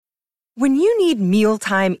When you need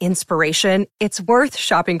mealtime inspiration, it's worth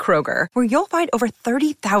shopping Kroger, where you'll find over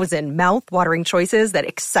 30,000 mouth-watering choices that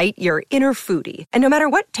excite your inner foodie. And no matter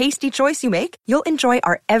what tasty choice you make, you'll enjoy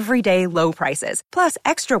our everyday low prices, plus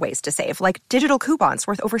extra ways to save, like digital coupons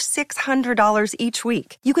worth over $600 each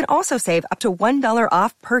week. You can also save up to $1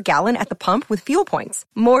 off per gallon at the pump with fuel points.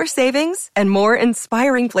 More savings and more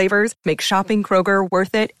inspiring flavors make shopping Kroger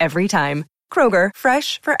worth it every time. Kroger,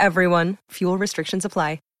 fresh for everyone. Fuel restrictions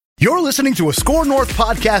apply. You're listening to a Score North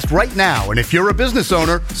podcast right now, and if you're a business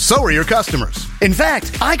owner, so are your customers. In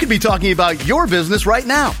fact, I could be talking about your business right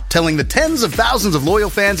now, telling the tens of thousands of loyal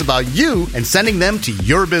fans about you and sending them to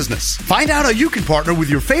your business. Find out how you can partner with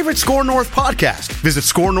your favorite Score North podcast. Visit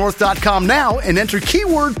scorenorth.com now and enter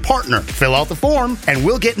keyword partner. Fill out the form, and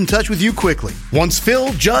we'll get in touch with you quickly. Once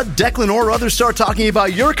Phil, Judd, Declan, or others start talking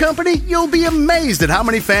about your company, you'll be amazed at how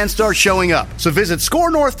many fans start showing up. So visit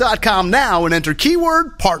scorenorth.com now and enter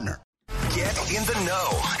keyword partner. Get in the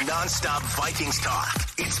know. Non-stop Vikings talk.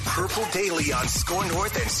 It's Purple Daily on Score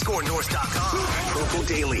North and ScoreNorth.com. Purple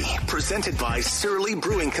Daily, presented by Surly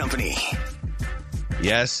Brewing Company.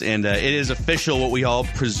 Yes, and it is official what we all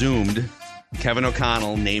presumed. Kevin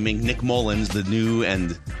O'Connell naming Nick Mullens the new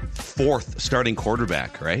and fourth starting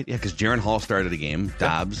quarterback, right? Yeah, because Jaron Hall started a game.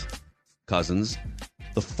 Dobbs, Cousins.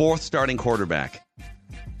 The fourth starting quarterback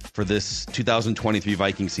for this 2023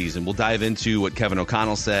 Viking season. We'll dive into what Kevin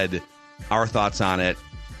O'Connell said, our thoughts on it.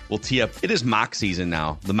 We'll tee up. It is mock season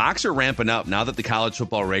now. The mocks are ramping up now that the college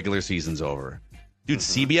football regular season's over. Dude,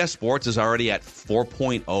 CBS Sports is already at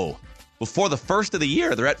 4.0. Before the first of the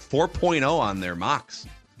year, they're at 4.0 on their mocks.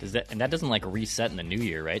 And that doesn't like reset in the new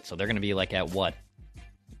year, right? So they're going to be like at what?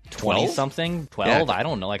 12 something? 12? Yeah. I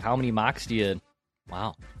don't know. Like how many mocks do you...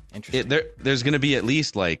 Wow. Interesting. There's going to be at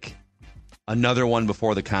least like another one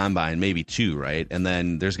before the combine, maybe two, right? And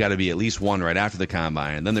then there's got to be at least one right after the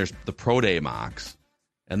combine. And then there's the pro day mocks.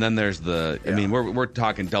 And then there's the, I mean, we're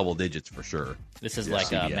talking double digits for sure. This is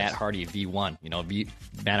like a Matt Hardy V1,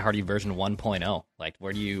 Matt Hardy version 1.0. Like,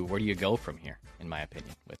 where do you go from here, in my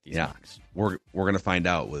opinion, with these mocks? We're going to find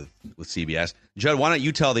out with CBS. Judd, why don't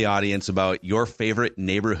you tell the audience about your favorite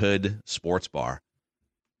neighborhood sports bar,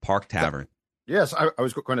 Park Tavern? Yes, I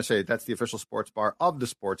was going to say that's the official sports bar of the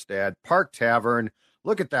Sports Dad, Park Tavern.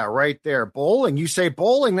 Look at that right there. Bowling. You say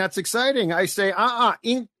bowling. That's exciting. I say,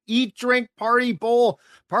 eat, drink, party, bowl.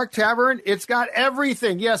 Park Tavern, it's got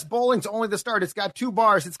everything. Yes, bowling's only the start. It's got 2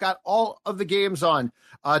 bars. It's got all of the games on.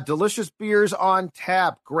 Delicious beers on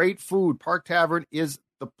tap. Great food. Park Tavern is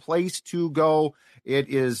the place to go. It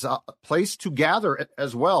is a place to gather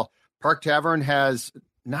as well. Park Tavern has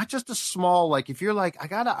not just a small, like if you're like,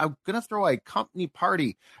 I'm going to throw a company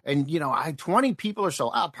party and, I had 20 people or so.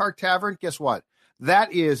 Park Tavern, guess what?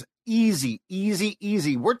 That is easy.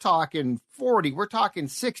 We're talking 40. We're talking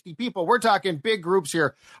 60 people. We're talking big groups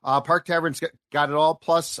here. Park Tavern's got it all.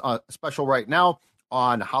 Plus special right now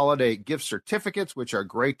on holiday gift certificates, which are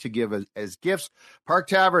great to give as gifts. Park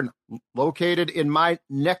Tavern, located in my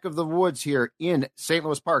neck of the woods here in St.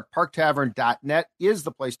 Louis Park. ParkTavern.net is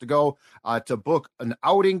the place to go to book an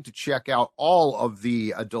outing, to check out all of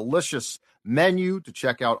the delicious menu, to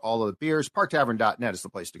check out all of the beers. ParkTavern.net is the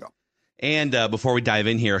place to go. And before we dive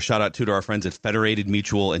in here, a shout out to our friends at Federated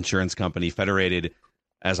Mutual Insurance Company. Federated,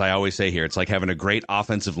 as I always say here, it's like having a great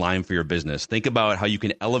offensive line for your business. Think about how you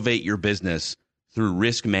can elevate your business through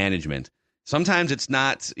risk management. Sometimes it's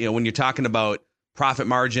not, when you're talking about profit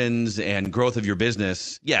margins and growth of your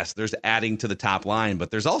business, yes, there's adding to the top line,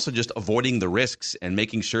 but there's also just avoiding the risks and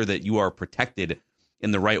making sure that you are protected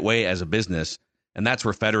in the right way as a business. And that's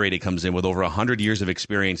where Federated comes in with over 100 years of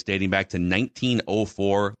experience dating back to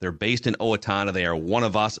 1904. They're based in Owatonna. They are one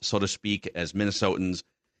of us, so to speak, as Minnesotans.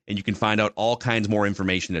 And you can find out all kinds more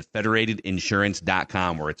information at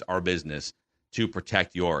federatedinsurance.com, where it's our business to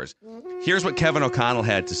protect yours. Here's what Kevin O'Connell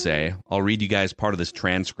had to say. I'll read you guys part of this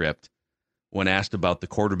transcript when asked about the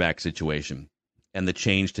quarterback situation and the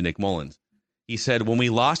change to Nick Mullens. He said, when we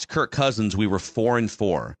lost Kirk Cousins, we were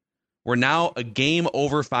 4-4. We're now a game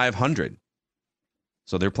over 500.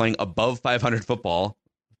 So they're playing above 500 football.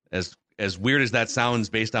 As weird as that sounds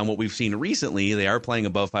based on what we've seen recently, they are playing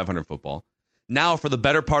above 500 football. Now, for the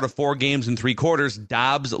better part of 4 games and 3 quarters,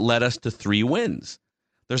 Dobbs led us to 3 wins.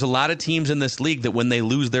 There's a lot of teams in this league that when they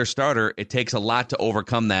lose their starter, it takes a lot to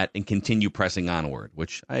overcome that and continue pressing onward,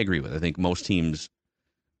 which I agree with. I think most teams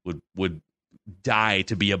would die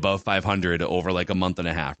to be above 500 over like a month and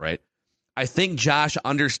a half, right? I think Josh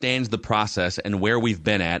understands the process and where we've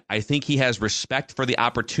been at. I think he has respect for the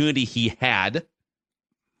opportunity he had,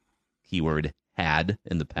 keyword had,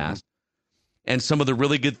 in the past. and some of the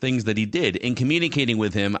really good things that he did. In communicating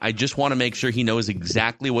with him, I just want to make sure he knows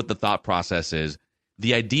exactly what the thought process is.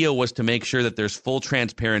 The idea was to make sure that there's full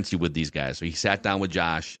transparency with these guys. So he sat down with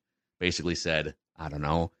Josh, basically said, I don't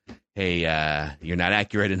know, hey, you're not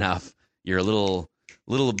accurate enough. You're a little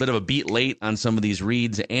bit of a beat late on some of these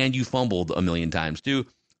reads, and you fumbled a million times too.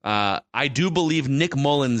 I do believe Nick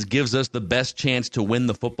Mullens gives us the best chance to win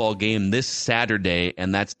the football game this Saturday,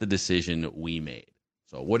 and that's the decision we made.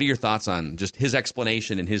 So what are your thoughts on just his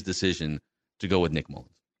explanation and his decision to go with Nick Mullens?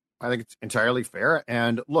 I think it's entirely fair.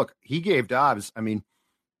 And look, he gave Dobbs, I mean,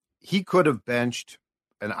 he could have benched,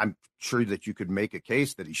 and I'm sure that you could make a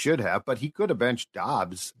case that he should have, but he could have benched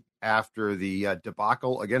Dobbs after the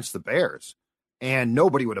debacle against the Bears, and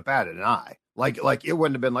nobody would have batted an eye. Like it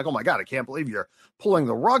wouldn't have been like, oh my God, I can't believe you're pulling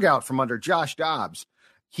the rug out from under Josh Dobbs.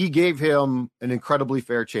 He gave him an incredibly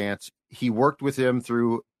fair chance. He worked with him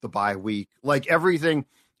through the bye week. Like everything,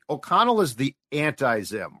 O'Connell is the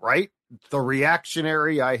anti-Zim, right? The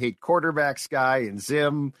reactionary, I hate quarterbacks guy, and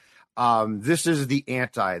Zim. This is the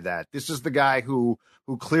anti that. This is the guy who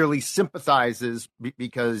clearly sympathizes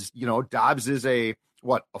because, Dobbs is a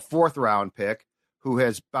 4th round pick who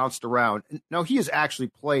has bounced around. Now, he has actually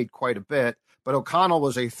played quite a bit, but O'Connell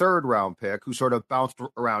was a 3rd round pick who sort of bounced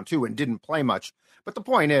around too and didn't play much. But the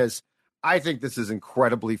point is, I think this is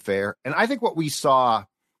incredibly fair. And I think what we saw,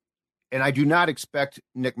 and I do not expect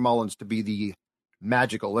Nick Mullens to be the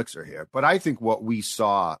magic elixir here, but I think what we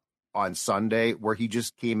saw on Sunday, where he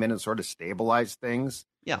just came in and sort of stabilized things.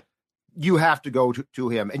 Yeah. You have to go to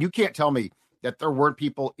him. And you can't tell me that there weren't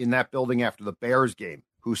people in that building after the Bears game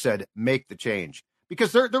who said, make the change.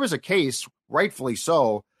 Because there was a case, rightfully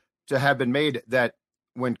so, to have been made that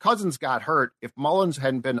when Cousins got hurt, if Mullens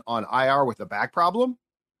hadn't been on IR with a back problem,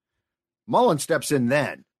 Mullens steps in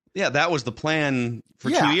then. Yeah, that was the plan for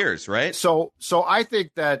 2 years, right? So I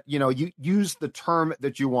think that, you use the term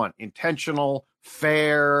that you want, intentional,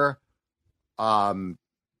 fair,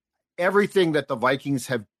 everything that the Vikings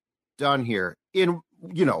have done here in,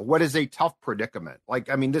 what is a tough predicament.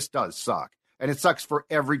 This does suck. And it sucks for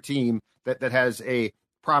every team that has a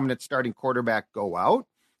prominent starting quarterback go out.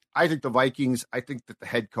 I think the Vikings, I think that the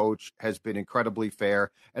head coach has been incredibly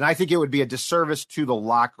fair. And I think it would be a disservice to the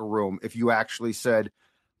locker room if you actually said,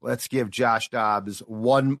 let's give Josh Dobbs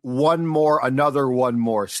another one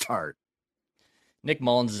more start. Nick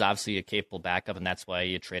Mullens is obviously a capable backup, and that's why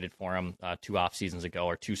you traded for him 2 off seasons ago,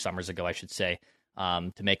 or 2 summers ago, I should say,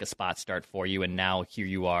 to make a spot start for you. And now here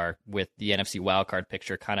you are with the NFC wildcard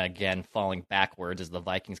picture kind of, again, falling backwards as the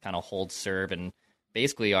Vikings kind of hold serve and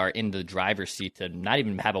basically are in the driver's seat to not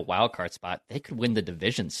even have a wildcard spot. They could win the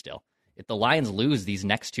division still. If the Lions lose these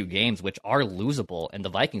next 2 games, which are losable, and the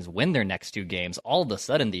Vikings win their next 2 games, all of a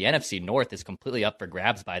sudden the NFC North is completely up for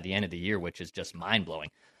grabs by the end of the year, which is just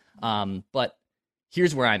mind-blowing. But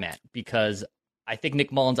here's where I'm at, because I think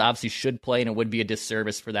Nick Mullens obviously should play, and it would be a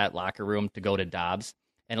disservice for that locker room to go to Dobbs,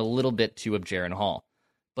 and a little bit too of Jaron Hall.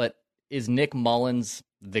 But is Nick Mullens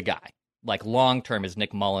the guy? Like, long-term, is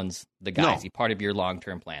Nick Mullens the guy? No. Is he part of your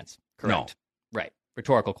long-term plans? Correct. No. Right.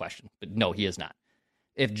 Rhetorical question. But no, he is not.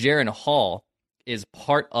 If Jaron Hall is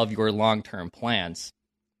part of your long-term plans,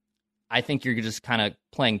 I think you're just kind of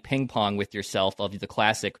playing ping pong with yourself of the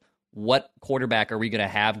classic, what quarterback are we going to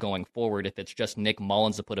have going forward if it's just Nick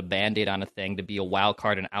Mullens to put a Band-Aid on a thing to be a wild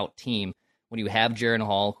card and out team when you have Jaron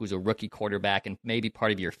Hall, who's a rookie quarterback and maybe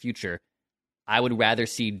part of your future? I would rather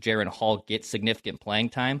see Jaron Hall get significant playing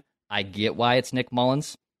time. I get why it's Nick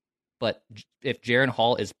Mullens, but if Jaron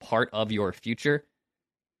Hall is part of your future,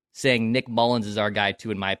 saying Nick Mullens is our guy too,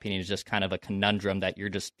 in my opinion, is just kind of a conundrum that you're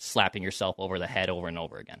just slapping yourself over the head over and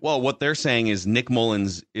over again. Well, what they're saying is Nick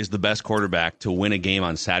Mullens is the best quarterback to win a game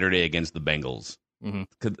on Saturday against the Bengals.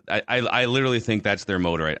 Mm-hmm. I literally think that's their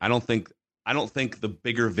motor. Right? I don't think the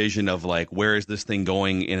bigger vision of like, where is this thing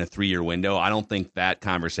going in a 3-year window? I don't think that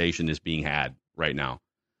conversation is being had right now.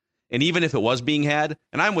 And even if it was being had,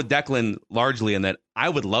 and I'm with Declan largely in that I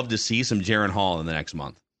would love to see some Jaron Hall in the next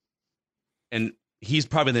month. And he's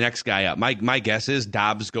probably the next guy up. My guess is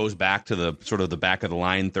Dobbs goes back to the sort of the back of the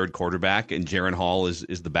line, 3rd quarterback, and Jaron Hall is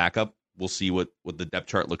the backup. We'll see what the depth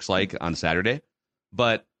chart looks like on Saturday.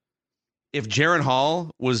 But if Jaron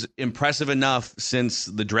Hall was impressive enough since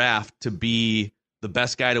the draft to be the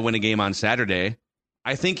best guy to win a game on Saturday,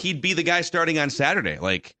 I think he'd be the guy starting on Saturday.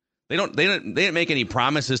 Like, They didn't make any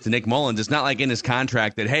promises to Nick Mullens. It's not like in his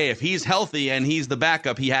contract that, hey, if he's healthy and he's the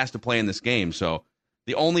backup, he has to play in this game. So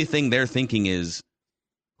the only thing they're thinking is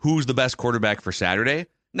who's the best quarterback for Saturday.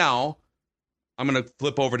 Now, I'm going to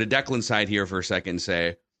flip over to Declan's side here for a second and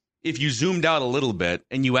say, if you zoomed out a little bit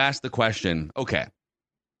and you ask the question, okay,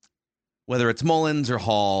 whether it's Mullens or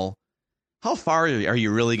Hall, how far are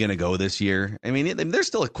you really going to go this year? I mean, there's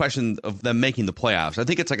still a question of them making the playoffs. I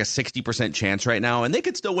think it's like a 60% chance right now, and they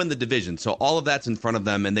could still win the division. So all of that's in front of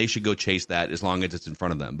them, and they should go chase that as long as it's in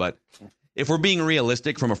front of them. But if we're being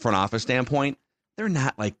realistic from a front office standpoint, they're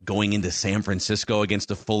not like going into San Francisco against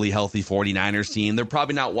a fully healthy 49ers team. They're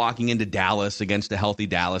probably not walking into Dallas against a healthy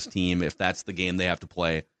Dallas team if that's the game they have to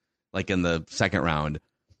play, like in the second round.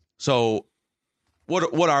 So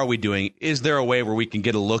what are we doing? Is there a way where we can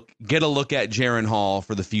get a look at Jaren Hall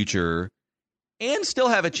for the future and still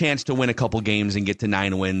have a chance to win a couple games and get to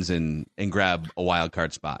 9 wins and grab a wild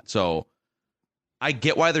card spot? So I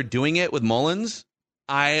get why they're doing it with Mullens.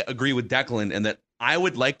 I agree with Declan in that I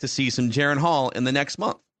would like to see some Jaren Hall in the next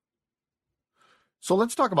month. So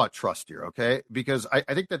let's talk about trust here, okay? Because I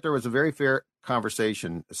think that there was a very fair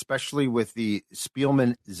conversation, especially with the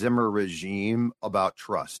Spielman-Zimmer regime, about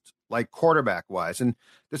trust, like quarterback-wise. And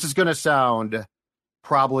this is going to sound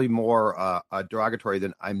probably more derogatory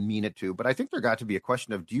than I mean it to, but I think there got to be a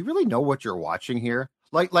question of, do you really know what you're watching here?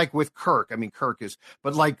 Like with Kirk. I mean, Kirk is,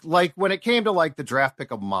 but like when it came to like the draft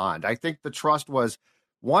pick of Mond, I think the trust was,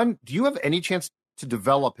 one, do you have any chance to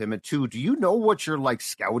develop him? And 2, do you know what you're like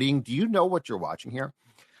scouting? Do you know what you're watching here?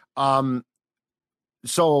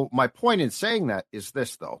 So my point in saying that is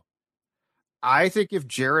this, though. I think if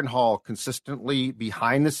Jaren Hall consistently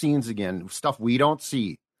behind the scenes again, stuff we don't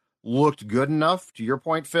see, looked good enough, to your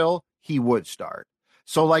point, Phil, he would start.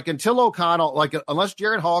 So like until O'Connell, like unless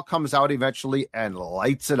Jaren Hall comes out eventually and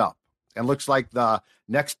lights it up and looks like the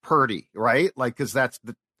next Purdy, right? Like, cause that's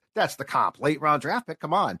the comp, late round draft pick.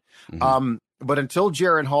 Come on. Mm-hmm. But until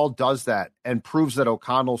Jaren Hall does that and proves that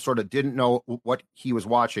O'Connell sort of didn't know what he was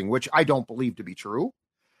watching, which I don't believe to be true,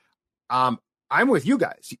 I'm with you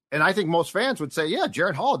guys. And I think most fans would say, yeah,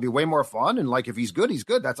 Jaren Hall would be way more fun. And like, if he's good, he's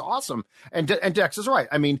good. That's awesome. And Dex is right.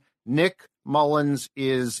 I mean, Nick Mullens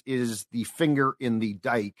is the finger in the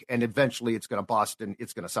dike, and eventually it's going to bust and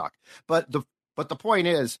it's going to suck. But the point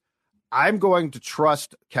is, I'm going to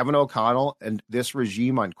trust Kevin O'Connell and this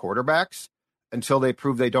regime on quarterbacks until they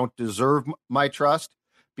prove they don't deserve my trust,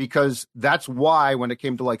 because that's why when it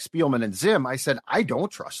came to like Spielman and Zim, I said, I don't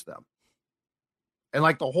trust them. And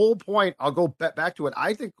like the whole point, I'll go back to it.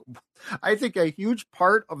 I think a huge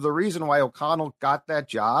part of the reason why O'Connell got that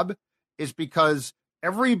job is because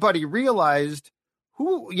everybody realized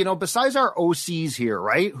who, besides our OCs here,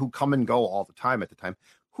 right, who come and go all the time at the time,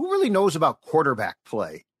 who really knows about quarterback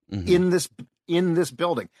play in this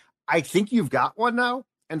building? I think you've got one now.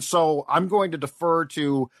 And so I'm going to defer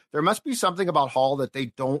to, there must be something about Hall that they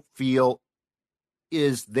don't feel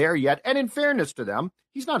is there yet. And in fairness to them,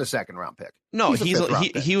 he's not a second round pick. No,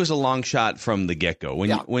 he was a long shot from the get go.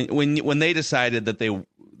 When they decided that they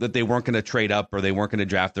weren't going to trade up or they weren't going to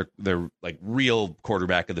draft their like real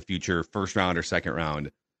quarterback of the future, first round or second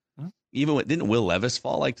round. Even didn't Will Levis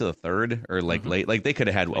fall like to the third or like late? Like they could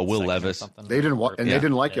have had a Will Levis. They didn't want, and they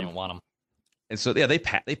didn't like him. Didn't want him. And so they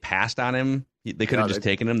passed on him. They could have just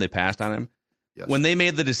taken him. They passed on him. Yes. When they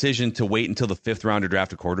made the decision to wait until the 5th round to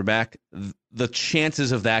draft a quarterback, the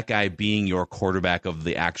chances of that guy being your quarterback of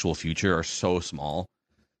the actual future are so small.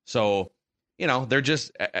 So, they're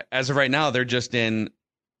just, as of right now, they're just in,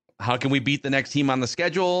 how can we beat the next team on the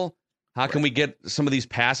schedule? How can we get some of these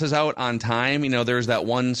passes out on time? There's that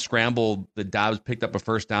one scramble that Dobbs picked up a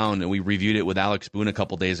first down, and we reviewed it with Alex Boone a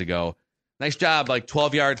couple days ago. Nice job, like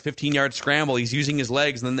 12-yard, 15-yard scramble. He's using his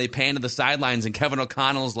legs, and then they pan to the sidelines, and Kevin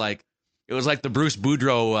O'Connell's like, it was like the Bruce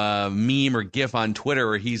Boudreau meme or gif on Twitter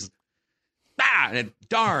where he's, and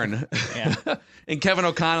darn. Yeah. And Kevin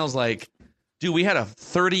O'Connell's like, dude, we had a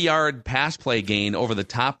 30-yard pass play gain over the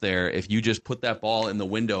top there if you just put that ball in the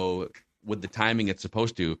window with the timing it's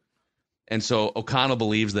supposed to. And so O'Connell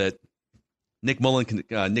believes that Nick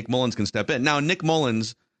Mullens can step in. Now, Nick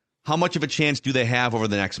Mullens, how much of a chance do they have over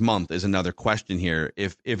the next month is another question here,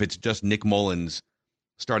 if it's just Nick Mullens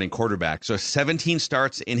starting quarterback. So 17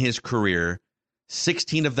 starts in his career,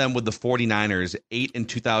 16 of them with the 49ers, 8 in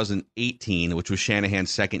 2018, which was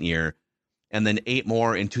Shanahan's second year, and then 8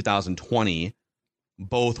 more in 2020.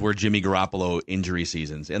 Both were Jimmy Garoppolo injury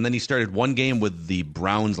seasons. And then he started one game with the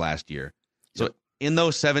Browns last year. So in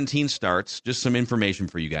those 17 starts, just some information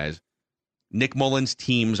for you guys, Nick Mullens'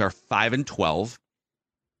 teams are 5-12.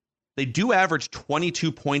 They do average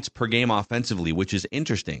 22 points per game offensively, which is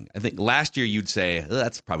interesting. I think last year you'd say,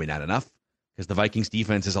 that's probably not enough because the Vikings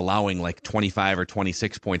defense is allowing like 25 or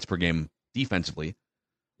 26 points per game defensively. Yep.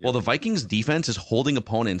 Well, the Vikings defense is holding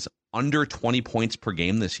opponents under 20 points per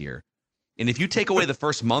game this year. And if you take away the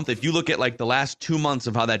first month, if you look at like the last 2 months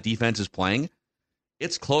of how that defense is playing,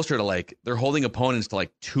 it's closer to like they're holding opponents to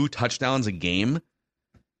like 2 touchdowns a game.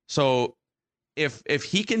 So if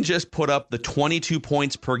he can just put up the 22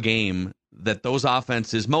 points per game that those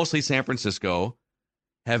offenses, mostly San Francisco,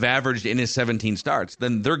 have averaged in his 17 starts,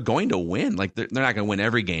 then they're going to win. Like they're not going to win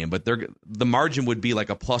every game, but the margin would be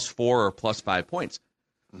like a +4 or +5 points.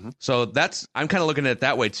 Mm-hmm. So I'm kind of looking at it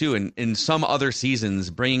that way too. And in some other seasons,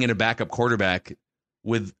 bringing in a backup quarterback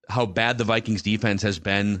with how bad the Vikings defense has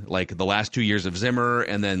been, like the last 2 years of Zimmer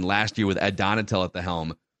and then last year with Ed Donatel at the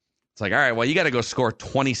helm, it's like, all right, well, you got to go score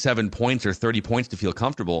 27 points or 30 points to feel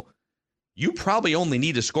comfortable. You probably only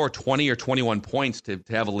need to score 20 or 21 points to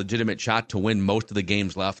have a legitimate shot to win most of the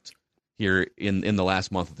games left here in the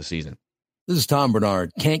last month of the season. This is Tom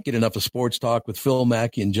Bernard. Can't get enough of sports talk with Phil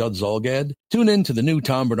Mackey and Judd Zolgad? Tune in to the new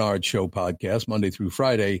Tom Bernard Show podcast Monday through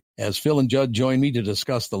Friday as Phil and Judd join me to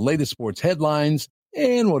discuss the latest sports headlines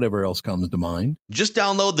and whatever else comes to mind. Just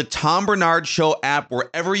download the Tom Bernard Show app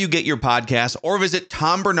wherever you get your podcasts or visit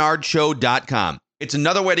tombernardshow.com. It's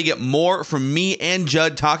another way to get more from me and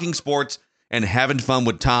Judd talking sports and having fun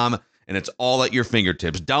with Tom, and it's all at your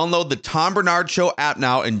fingertips. Download the Tom Bernard Show app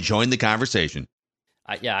now and join the conversation.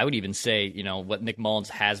 Yeah, I would even say, what Nick Mullens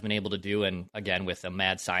has been able to do, and again, with a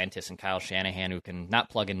mad scientist and Kyle Shanahan who can not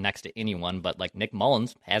plug in next to anyone, but like Nick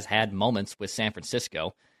Mullens has had moments with San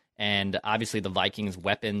Francisco, and obviously the Vikings'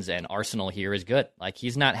 weapons and arsenal here is good. Like,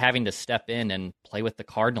 he's not having to step in and play with the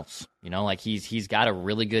Cardinals. Like he's got a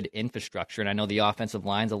really good infrastructure, and I know the offensive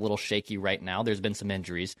line's a little shaky right now. There's been some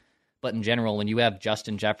injuries. But in general, when you have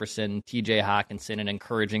Justin Jefferson, TJ Hawkinson, an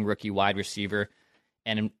encouraging rookie wide receiver,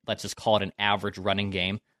 and let's just call it an average running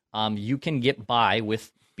game, you can get by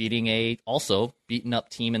with beating a also beaten up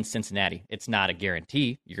team in Cincinnati. It's not a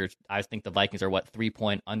guarantee. I think the Vikings are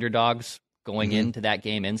 3-point underdogs going into that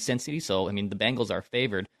game in Cincy. So, the Bengals are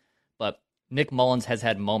favored, but Nick Mullens has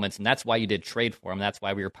had moments, and that's why you did trade for him. That's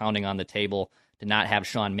why we were pounding on the table to not have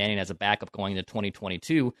Sean Mannion as a backup going into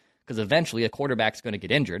 2022, because eventually a quarterback's going to get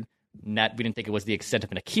injured. We didn't think it was the extent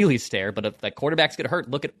of an Achilles tear, but if that quarterbacks get hurt,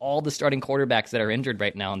 look at all the starting quarterbacks that are injured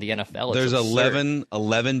right now in the NFL. There's 11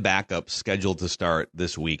 backups scheduled to start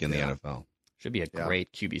this week in the NFL. Should be a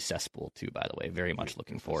great QB cesspool, too, by the way. Very much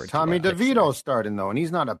looking forward to Tommy DeVito's starting, though, and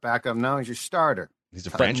he's not a backup now. He's your starter. He's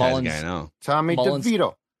a franchise guy now. Tommy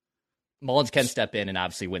DeVito. Mullens can step in and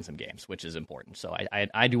obviously win some games, which is important. So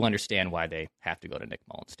I do understand why they have to go to Nick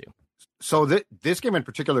Mullens, too. So this game in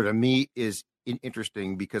particular, to me, is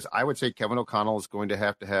interesting because I would say Kevin O'Connell is going to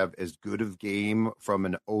have as good of game from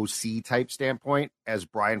an OC type standpoint as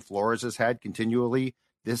Brian Flores has had continually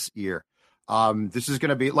this year. This is going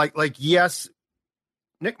to be like, yes,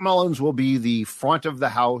 Nick Mullens will be the front of the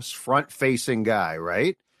house, front facing guy,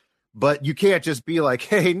 right? But you can't just be like,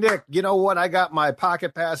 hey, Nick, you know what? I got my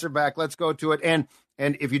pocket passer back. Let's go to it. And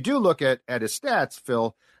if you do look at his stats,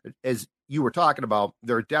 Phil, as you were talking about,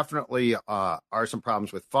 there definitely are some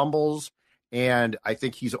problems with fumbles. And I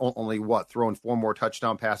think he's only, thrown 4 more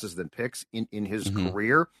touchdown passes than picks in his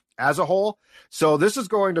career as a whole. So this is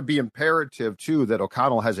going to be imperative, too, that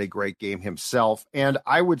O'Connell has a great game himself. And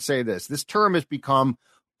I would say this term has become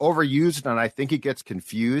overused, and I think it gets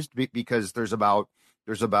confused because there's about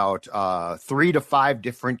 3 to 5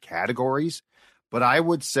 different categories. But I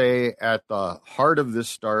would say at the heart of this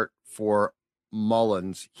start for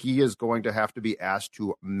Mullens, he is going to have to be asked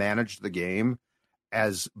to manage the game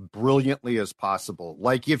as brilliantly as possible.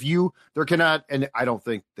 Like there cannot, and I don't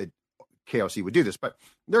think that KOC would do this, but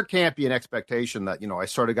there can't be an expectation that, I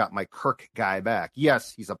sort of got my Kirk guy back.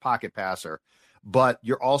 Yes, he's a pocket passer, but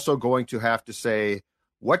you're also going to have to say,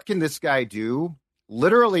 what can this guy do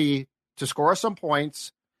literally to score some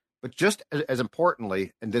points, but just as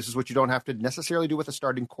importantly, and this is what you don't have to necessarily do with a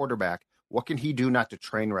starting quarterback, what can he do not to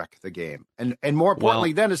train wreck the game? And more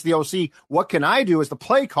importantly, then as the OC, what can I do as the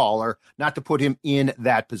play caller not to put him in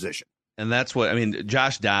that position? And that's what,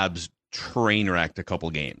 Josh Dobbs train wrecked a couple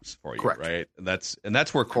games for you, correct, right?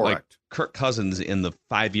 That's where Kirk Cousins in the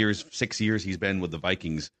 6 years he's been with the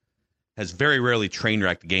Vikings has very rarely train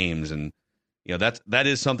wrecked games. And, that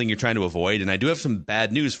is something you're trying to avoid. And I do have some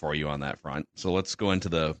bad news for you on that front. So let's go into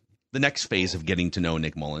the next phase of getting to know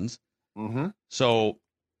Nick Mullens. Mm-hmm. So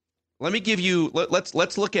let me give you,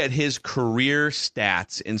 let's look at his career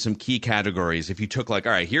stats in some key categories. If you took all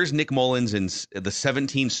right, here's Nick Mullens in the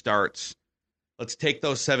 17 starts. Let's take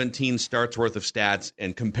those 17 starts worth of stats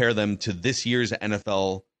and compare them to this year's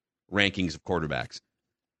NFL rankings of quarterbacks.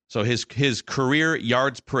 So his career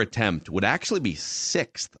yards per attempt would actually be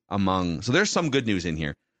 6th among, so there's some good news in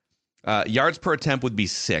here. Yards per attempt would be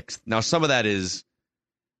 6th. Now, some of that is,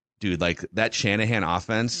 dude, like that Shanahan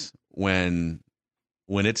offense, when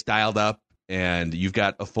it's dialed up and you've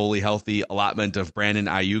got a fully healthy allotment of Brandon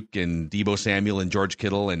Ayuk and Deebo Samuel and George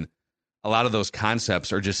Kittle and a lot of those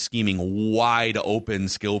concepts are just scheming wide open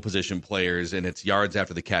skill position players, and it's yards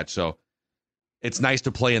after the catch. So it's nice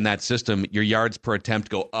to play in that system. Your yards per attempt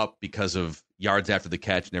go up because of yards after the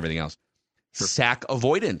catch and everything else. Sure. Sack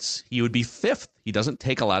avoidance. He would be 5th. He doesn't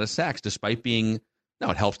take a lot of sacks, despite being,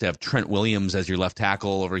 it helps to have Trent Williams as your left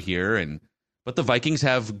tackle over here. But the Vikings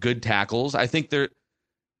have good tackles. I think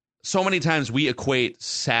so many times we equate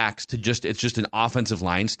sacks to it's just an offensive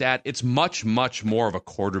line stat. It's much, much more of a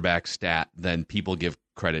quarterback stat than people give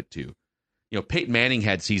credit to. Peyton Manning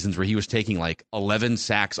had seasons where he was taking like 11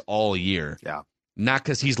 sacks all year. Yeah. Not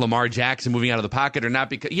because he's Lamar Jackson moving out of the pocket, or not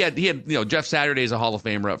because he had Jeff Saturday's a Hall of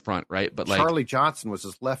Famer up front, right? But Charlie Johnson was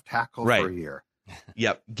his left tackle for a year.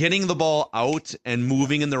 Yep. Getting the ball out and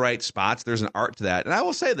moving in the right spots, there's an art to that. And I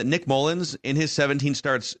will say that Nick Mullens in his 17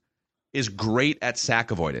 starts is great at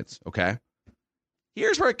sack avoidance, okay?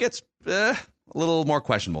 Here's where it gets a little more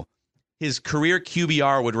questionable. His career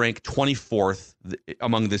QBR would rank 24th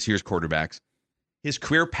among this year's quarterbacks. His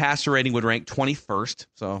career passer rating would rank 21st,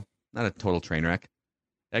 so not a total train wreck.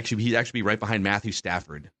 He'd actually be right behind Matthew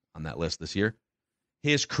Stafford on that list this year.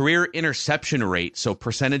 His career interception rate, so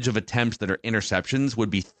percentage of attempts that are interceptions, would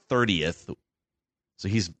be 30th. So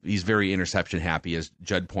he's very interception happy, as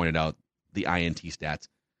Judd pointed out, the INT stats.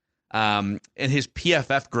 And his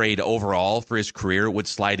PFF grade overall for his career would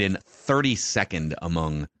slide in 32nd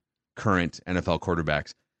among current NFL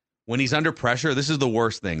quarterbacks. When he's under pressure, this is the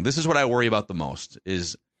worst thing. This is what I worry about the most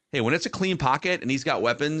is, hey, when it's a clean pocket and he's got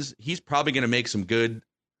weapons, he's probably going to make some good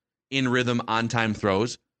in-rhythm, on-time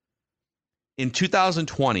throws. In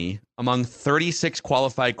 2020, among 36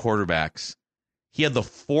 qualified quarterbacks, he had the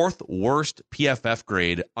 4th worst PFF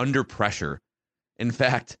grade under pressure. In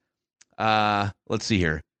fact, let's see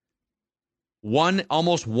here.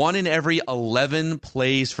 Almost one in every 11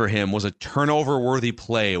 plays for him was a turnover-worthy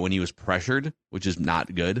play when he was pressured, which is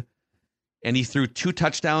not good. And he threw 2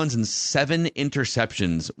 touchdowns and 7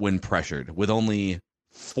 interceptions when pressured, with only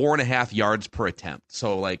 4.5 yards per attempt.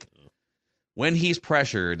 So, when he's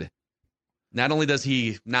pressured, not only does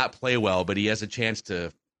he not play well, but he has a chance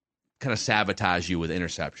to kind of sabotage you with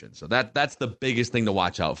interceptions. So that's the biggest thing to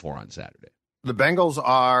watch out for on Saturday. The Bengals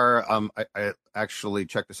are, I actually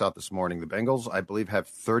checked this out this morning. The Bengals, I believe, have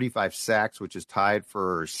 35 sacks, which is tied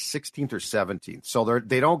for 16th or 17th. So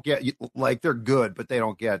they don't get, they're good, but they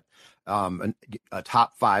don't get a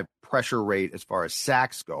top 5 pressure rate as far as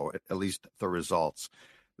sacks go, at least the results.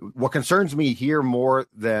 What concerns me here more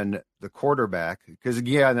than the quarterback, because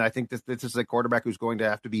again, I think this is a quarterback who's going to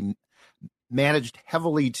have to be managed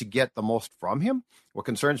heavily to get the most from him. What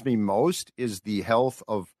concerns me most is the health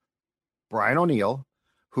of Brian O'Neill,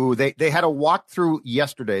 who they had a walkthrough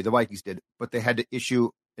yesterday, the Vikings did, but they had to issue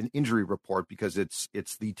an injury report because it's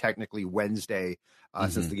the technically Wednesday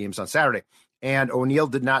since the game's on Saturday. And O'Neill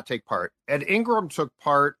did not take part. Ed Ingram took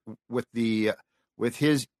part with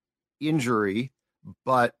his injury,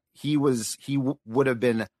 but he would have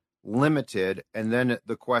been limited. And then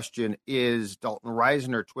the question is, Dalton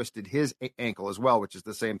Reisner twisted his ankle as well, which is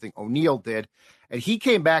the same thing O'Neill did. And he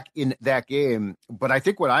came back in that game. But I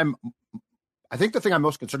think the thing I'm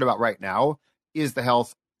most concerned about right now is the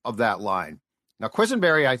health of that line. Now,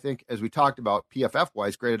 Quisenberry, I think, as we talked about,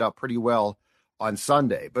 PFF-wise, graded out pretty well on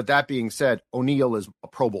Sunday. But that being said, O'Neill is a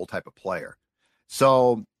Pro Bowl type of player.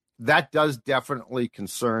 So that does definitely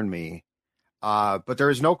concern me. But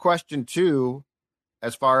there is no question, too,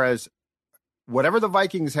 as far as whatever the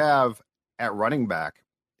Vikings have at running back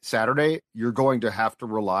Saturday, you're going to have to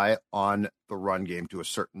rely on the run game to a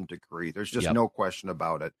certain degree. There's just no question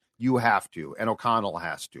about it. You have to, and O'Connell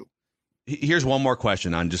has to. Here's one more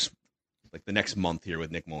question on just the next month here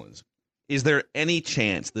with Nick Mullens. Is there any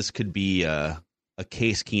chance this could be a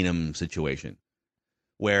Case Keenum situation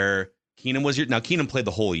where Keenum was Keenum played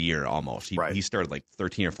the whole year almost. He started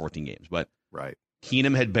 13 or 14 games, but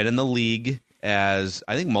Keenum had been in the league as,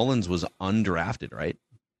 I think Mullens was undrafted, right?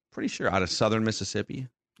 Pretty sure out of Southern Mississippi.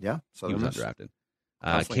 Yeah, he was undrafted.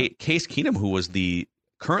 Case Keenum, who was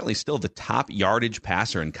currently still the top yardage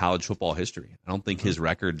passer in college football history. I don't think his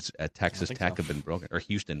records at Texas Tech have been broken, or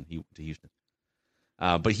Houston.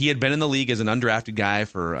 But he had been in the league as an undrafted guy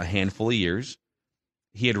for a handful of years.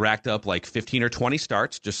 He had racked up 15 or 20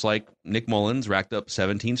 starts, just like Nick Mullens racked up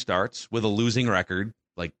 17 starts with a losing record,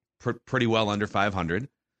 pretty well under 500.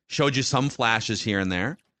 Showed you some flashes here and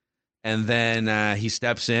there. And then he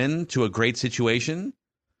steps in to a great situation.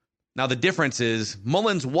 Now, the difference is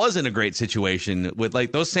Mullens was in a great situation with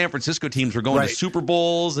those San Francisco teams were going to Super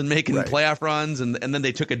Bowls and making playoff runs, and then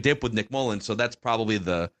they took a dip with Nick Mullens. So that's probably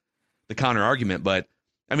the counter argument. But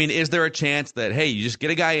I mean, is there a chance that, hey, you just get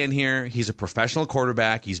a guy in here, he's a professional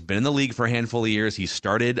quarterback, he's been in the league for a handful of years, he's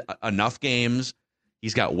started enough games,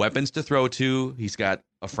 he's got weapons to throw to, he's got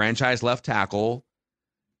a franchise left tackle.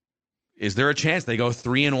 Is there a chance they go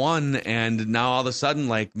 3-1 and now all of a sudden,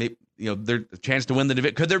 like, maybe, there's a chance to win the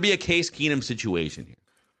division? Could there be a Case Keenum situation here?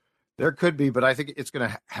 There could be, but I think it's going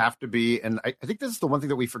to have to be. And I think this is the one thing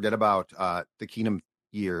that we forget about the Keenum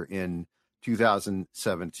year in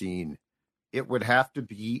 2017. It would have to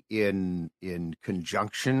be in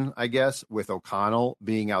conjunction, I guess, with O'Connell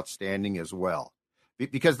being outstanding as well.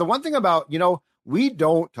 Because the one thing about, we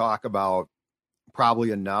don't talk about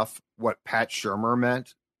probably enough what Pat Shurmur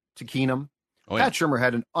meant to Keenum. Oh, yeah. Pat Shurmur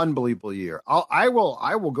had an unbelievable year. I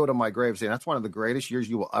will go to my grave saying that's one of the greatest years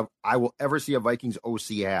I will ever see a Vikings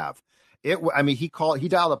OC have. He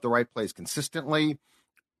dialed up the right plays consistently.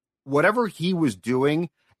 Whatever he was doing,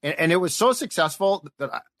 and it was so successful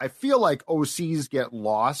that I feel like OCs get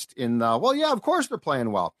lost in of course they're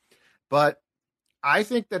playing well. But I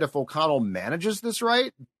think that if O'Connell manages this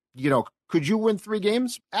right, could you win 3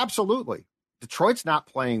 games? Absolutely. Detroit's not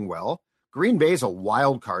playing well. Green Bay's a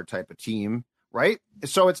wild card type of team, right?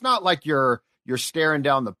 So it's not like you're staring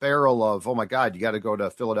down the barrel of, oh my God, you got to go to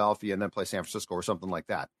Philadelphia and then play San Francisco or something like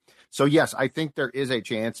that. So yes, I think there is a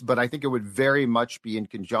chance, but I think it would very much be in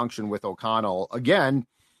conjunction with O'Connell, again,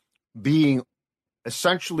 being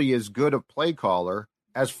essentially as good a play caller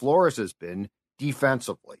as Flores has been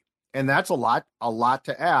defensively. And that's a lot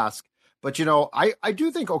to ask. But, I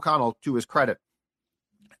do think O'Connell, to his credit,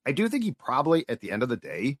 I do think he probably, at the end of the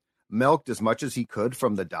day, milked as much as he could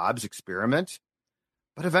from the Dobbs experiment.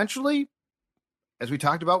 But eventually, as we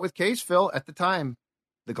talked about with Case, Phil, at the time,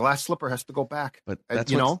 the glass slipper has to go back. But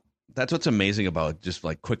that's what's amazing about just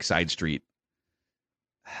like quick side street.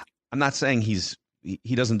 I'm not saying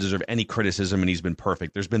he doesn't deserve any criticism and he's been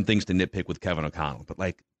perfect. There's been things to nitpick with Kevin O'Connell, but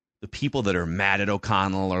like the people that are mad at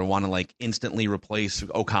O'Connell or want to like instantly replace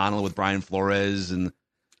O'Connell with Brian Flores, and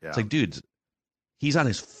it's like, dudes, he's on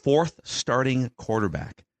his 4th starting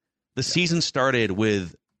quarterback. The season started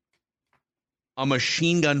with a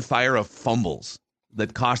machine gun fire of fumbles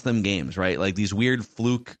that cost them games, right? Like these weird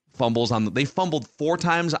fluke fumbles they fumbled 4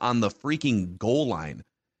 times on the freaking goal line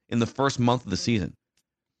in the first month of the season.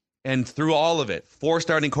 And through all of it, 4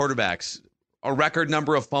 starting quarterbacks, a record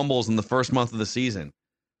number of fumbles in the first month of the season.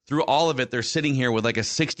 Through all of it, they're sitting here with like a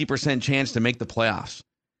 60% chance to make the playoffs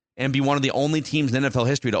and be one of the only teams in NFL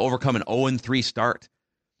history to overcome an 0-3 start.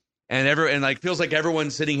 And feels like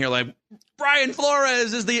everyone's sitting here like Brian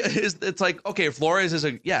Flores it's like, okay, Flores is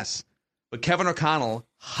yes, but Kevin O'Connell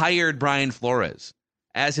hired Brian Flores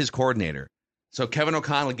as his coordinator. So Kevin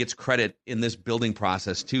O'Connell gets credit in this building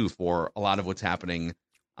process too for a lot of what's happening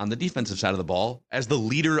on the defensive side of the ball as the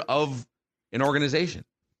leader of an organization.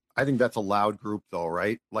 I think that's a loud group though,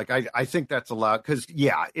 right? Like I think that's a loud, because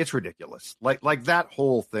it's ridiculous. Like that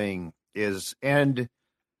whole thing is, and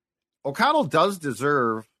O'Connell does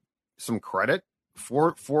deserve some credit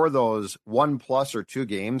for those 1+ or 2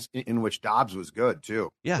 games in which Dobbs was good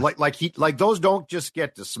too. Yeah. Like those don't just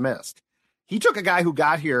get dismissed. He took a guy who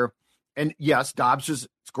got here, and yes, Dobbs it's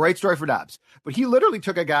a great story for Dobbs, but he literally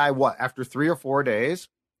took a guy, after 3 or 4 days,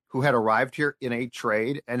 who had arrived here in a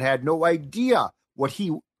trade and had no idea what he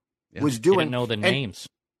was doing. He didn't know the names.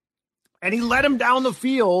 And he let him down the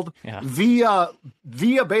field via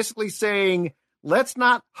basically saying, let's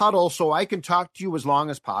not huddle so I can talk to you as long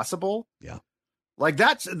as possible. Yeah. Like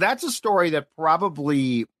that's a story that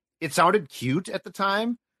probably, it sounded cute at the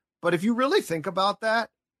time, but if you really think about that,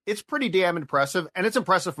 it's pretty damn impressive. And it's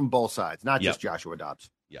impressive from both sides, not just Joshua Dobbs.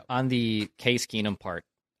 Yeah. On the Case Keenum part,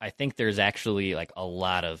 I think there's actually like a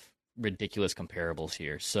lot of ridiculous comparables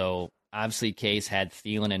here. So obviously Case had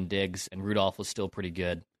Thielen and Diggs, and Rudolph was still pretty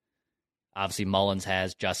good. Obviously Mullens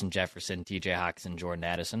has Justin Jefferson, TJ Hawkinson, Jordan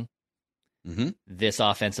Addison. Mm-hmm. This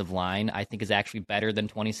offensive line, I think, is actually better than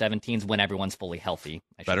 2017's when everyone's fully healthy.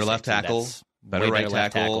 Better left tackle, better right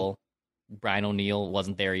tackle. Brian O'Neill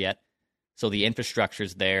wasn't there yet. So the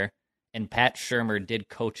infrastructure's there. And Pat Shurmur did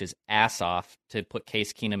coach his ass off to put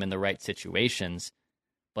Case Keenum in the right situations.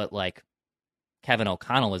 But, like, Kevin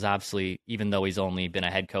O'Connell is obviously, even though he's only been a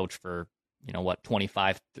head coach for,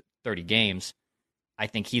 25, 30 games, I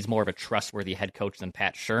think he's more of a trustworthy head coach than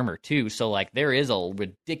Pat Shurmur, too. So, like, there is a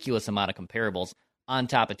ridiculous amount of comparables. On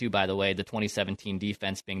top of, too, by the way, the 2017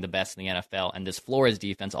 defense being the best in the NFL and this Flores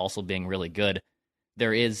defense also being really good.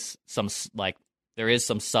 There is some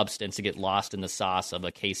substance to get lost in the sauce of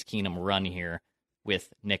a Case Keenum run here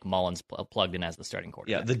with Nick Mullens plugged in as the starting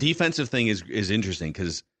quarterback. Yeah, the defensive thing is interesting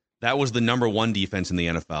because that was the number 1 defense in the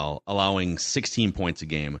NFL, allowing 16 points a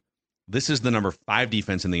game. This is the number 5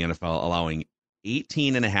 defense in the NFL, allowing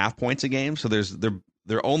 18.5 points a game. So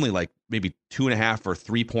they're only like maybe 2.5 or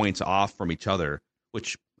 3 points off from each other,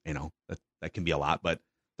 which, that can be a lot, but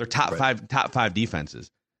they're top five defenses.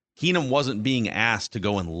 Keenum wasn't being asked to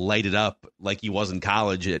go and light it up like he was in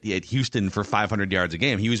college at Houston for 500 yards a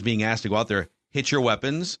game. He was being asked to go out there, hit your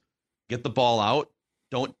weapons, get the ball out,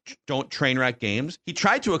 don't train wreck games. He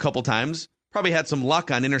tried to a couple times, probably had some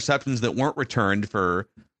luck on interceptions that weren't returned for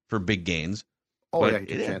big gains. Oh, yeah, he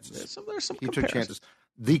took chances. He took chances.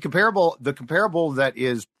 The comparable that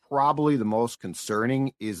is probably the most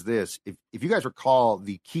concerning is this. If you guys recall,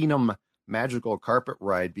 the Keenum magical carpet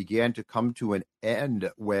ride began to come to an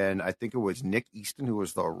end when I think it was Nick Easton, who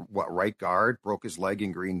was the right guard, broke his leg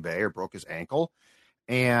in Green Bay or broke his ankle.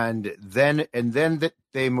 And then that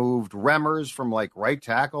they moved Remmers from like right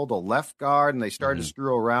tackle to left guard, and they started to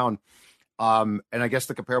screw around. And I guess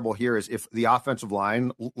the comparable here is if the offensive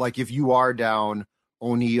line, like if you are down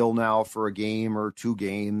O'Neal now for a game or 2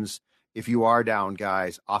 games, if you are down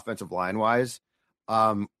guys offensive line wise,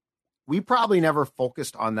 we probably never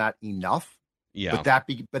focused on that enough. Yeah. But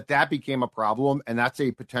that became a problem, and that's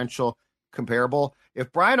a potential comparable.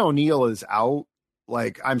 If Brian O'Neal is out,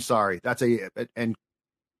 like, I'm sorry, and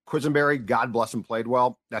Quisenberry, God bless him, played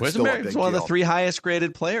well. That's still a big deal. One of the 3 highest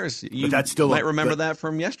graded players. You might remember that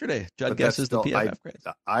from yesterday. Judd guesses the PFF grades.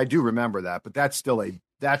 I do remember that, but that's still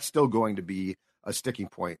going to be a sticking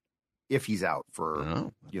point if he's out for. I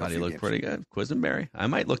thought he looked pretty good. Quisenberry. I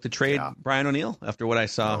might look to trade Brian O'Neal after what I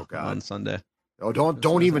saw on Sunday. Oh,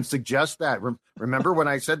 don't even suggest that. Remember when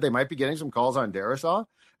I said they might be getting some calls on Darisaw,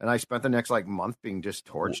 and I spent the next month being just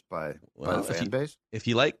torched by the fan base. If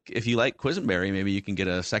you like Quisenberry, maybe you can get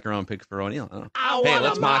a second round pick for O'Neal. Hey,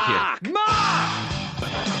 let's mock here.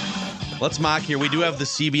 Let's mock here. We do have the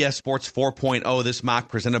CBS Sports 4.0. This mock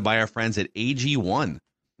presented by our friends at AG1.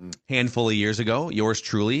 Handful of years ago, yours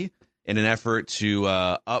truly, in an effort to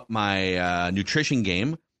up my nutrition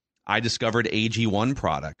game, I discovered AG1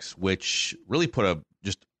 products, which really put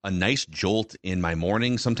just a nice jolt in my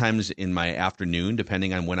morning, sometimes in my afternoon,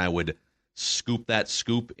 depending on when I would scoop that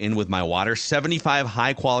scoop in with my water. 75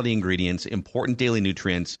 high-quality ingredients, important daily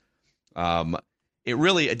nutrients.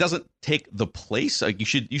 It doesn't take the place. Like you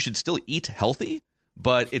should still eat healthy,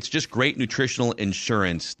 but it's just great nutritional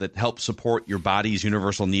insurance that helps support your body's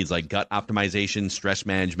universal needs like gut optimization, stress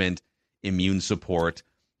management, immune support.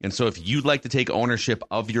 And so if you'd like to take ownership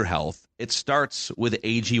of your health, it starts with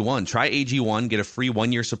AG1. Try AG1, get a free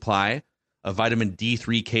 1-year supply of vitamin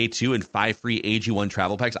D3, K2, and 5 free AG1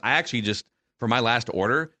 travel packs. I actually for my last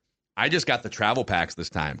order, I just got the travel packs this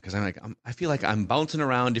time because I feel like I'm bouncing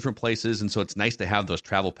around different places, and so it's nice to have those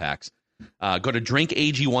travel packs. Go to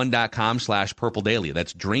drinkag1.com/purple daily.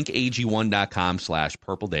 That's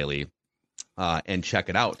drinkag1.com/purple daily and check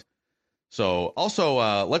it out. So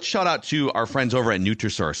also, let's shout out to our friends over at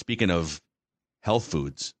Nutrisource. Speaking of health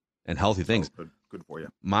foods and healthy things, good for you.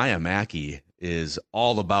 Maya Mackey is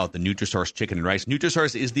all about the Nutrisource chicken and rice.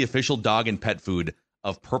 Nutrisource is the official dog and pet food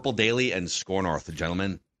of Purple Daily and Score North,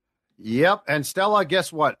 gentlemen. Yep. And Stella,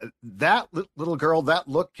 guess what? That little girl, that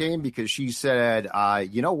look came because she said,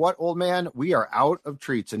 you know what, old man, we are out of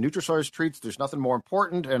treats. And Nutrisource treats, there's nothing more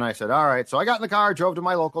important. And I said, all right. So I got in the car, drove to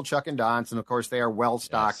my local Chuck and Don's. And of course, they are well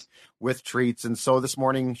stocked with treats. And so this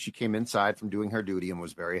morning she came inside from doing her duty and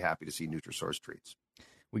was very happy to see Nutrisource treats.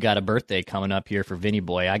 We got a birthday coming up here for Vinny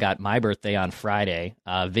Boy. I got my birthday on Friday.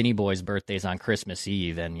 Vinny Boy's birthday's on Christmas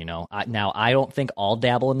Eve. And, now I don't think I'll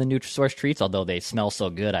dabble in the Nutrisource treats, although they smell so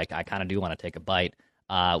good. I kind of do want to take a bite.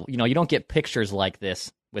 You don't get pictures like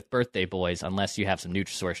this with birthday boys unless you have some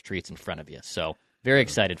Nutrisource treats in front of you. So very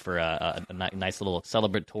excited for a nice little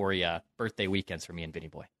celebratory birthday weekends for me and Vinny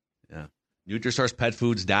Boy. Yeah.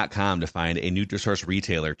 NutrisourcePetFoods.com to find a Nutrisource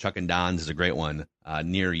retailer. Chuck and Don's is a great one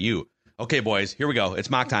near you. Okay, boys, here we go.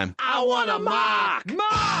 It's mock time. I want to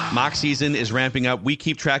mock! Mock season is ramping up. We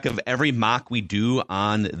keep track of every mock we do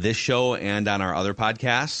on this show and on our other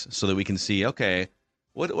podcasts so that we can see, okay,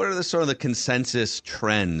 what are the sort of the consensus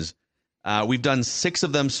trends? We've done 6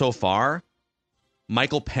 of them so far.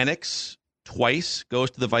 Michael Penix twice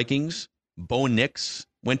goes to the Vikings. Bo Nix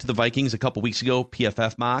went to the Vikings a couple weeks ago,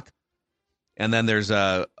 PFF mock. And then there's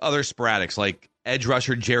other sporadics like edge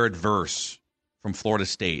rusher Jared Verse from Florida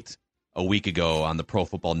State a week ago on the Pro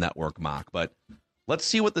Football Network mock. But let's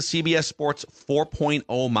see what the CBS Sports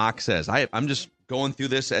 4.0 mock says. I'm just going through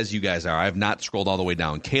this as you guys are. I have not scrolled all the way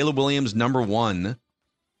down. Caleb Williams, number 1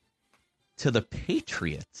 to the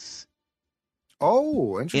Patriots.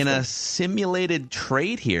 Oh, interesting. In a simulated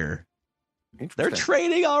trade here. They're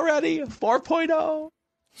trading already. 4.0.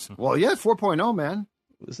 Well, yeah, 4.0, man.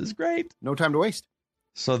 This is great. No time to waste.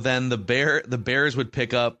 So then the Bears would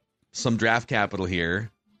pick up some draft capital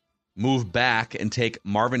here, move back and take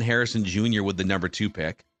Marvin Harrison Jr. with the number 2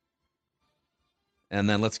 pick. And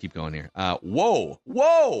then let's keep going here. Whoa.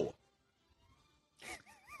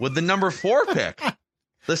 With the number 4 pick,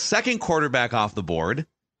 the second quarterback off the board,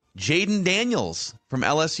 Jaden Daniels from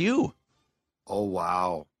LSU. Oh,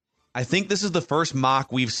 wow. I think this is the first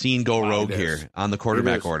mock we've seen go rogue here on the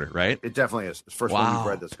quarterback order, right? It definitely is. It's the first one we've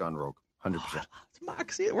read that's gone rogue. 100%.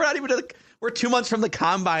 Moxie. We're not even we're 2 months from the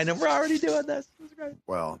combine and we're already doing this.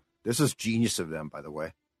 Well, this is genius of them, by the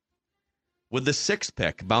way. With the 6th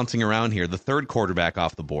pick bouncing around here, the third quarterback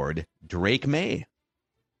off the board, Drake May.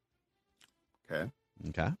 Okay.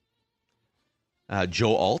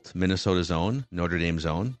 Joe Alt, Minnesota's own, Notre Dame's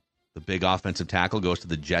own. The big offensive tackle goes to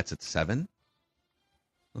the Jets at 7.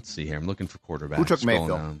 Let's see here. I'm looking for quarterbacks. Who took May,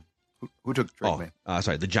 Phil? Who took Drake May?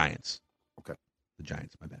 Sorry, the Giants. Okay. The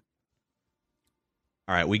Giants, my bad.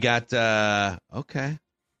 All right, we got, okay.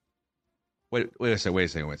 Wait a second.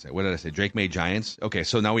 What did I say? Drake May, Giants? Okay,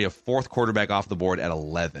 so now we have 4th quarterback off the board at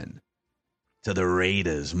 11. To the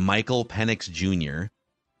Raiders, Michael Penix Jr.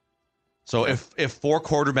 So if 4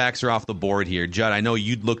 quarterbacks are off the board here, Judd, I know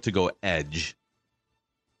you'd look to go edge.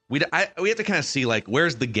 We have to kind of see, like,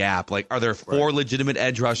 where's the gap? Like, are there 4 legitimate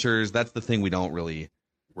edge rushers? That's the thing we don't really.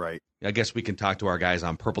 Right. I guess we can talk to our guys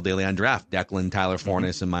on Purple Daily on Draft, Declan, Tyler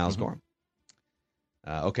Fornes, and Miles Gorham.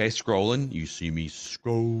 Okay, scrolling. You see me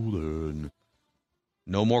scrolling.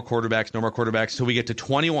 No more quarterbacks. So we get to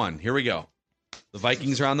 21. Here we go. The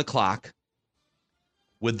Vikings are on the clock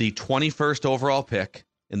with the 21st overall pick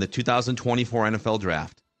in the 2024 NFL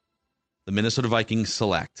Draft. The Minnesota Vikings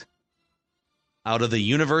select, out of the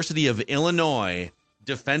University of Illinois,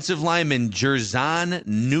 defensive lineman Jerzon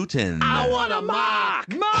Newton. I want a mock!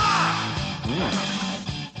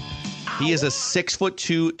 He is a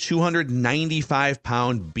 6'2",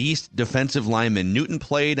 295-pound beast defensive lineman. Newton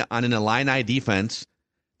played on an Illini defense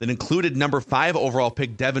that included number 5 overall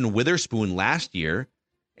pick Devin Witherspoon last year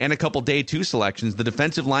and a couple day 2 selections. The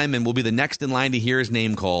defensive lineman will be the next in line to hear his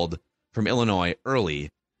name called from Illinois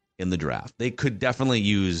early in the draft. They could definitely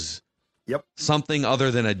use something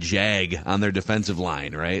other than a jag on their defensive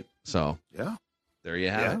line, right? So there you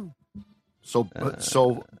have it. So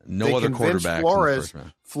no other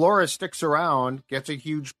quarterbacks. Flores sticks around, gets a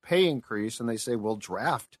huge pay increase, and they say, we'll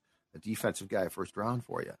draft a defensive guy first round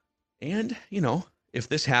for you. And, if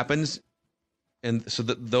this happens, and so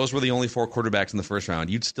those were the only 4 quarterbacks in the first round,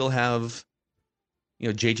 you'd still have,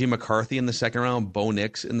 J.J. McCarthy in the second round, Bo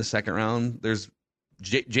Nix in the second round. There's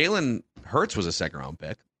Jalen Hurts was a second round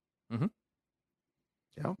pick. Mm-hmm.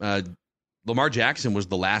 Lamar Jackson was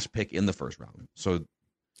the last pick in the first round. So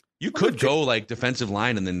you could go like defensive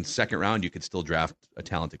line, and then second round, you could still draft a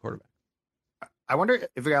talented quarterback. I wonder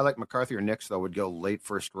if a guy like McCarthy or Nix, though, would go late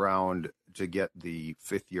first round to get the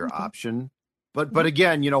 5th-year option. But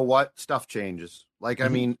again, you know what? Stuff changes. Like, I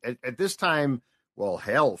mean, at this time, well,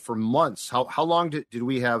 hell, for months, how long did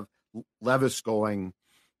we have Levis going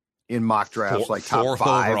in mock drafts, like top 4th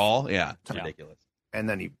 5 overall? Yeah, it's ridiculous. And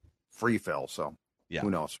then he free fell. So who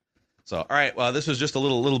knows? So all right, well, this was just a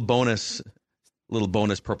little bonus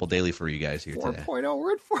Purple Daily for you guys here 4. today. 4.0.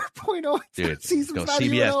 We're at 4.0. Dude, season's not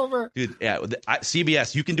even over. Dude, yeah,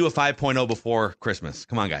 CBS, you can do a 5.0 before Christmas.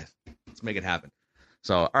 Come on, guys. Let's make it happen.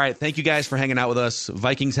 So, all right, thank you guys for hanging out with us.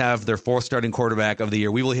 Vikings have their 4th starting quarterback of the year.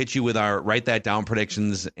 We will hit you with our Write That Down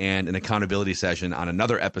predictions and an accountability session on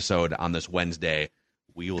another episode on this Wednesday.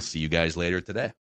 We will see you guys later today.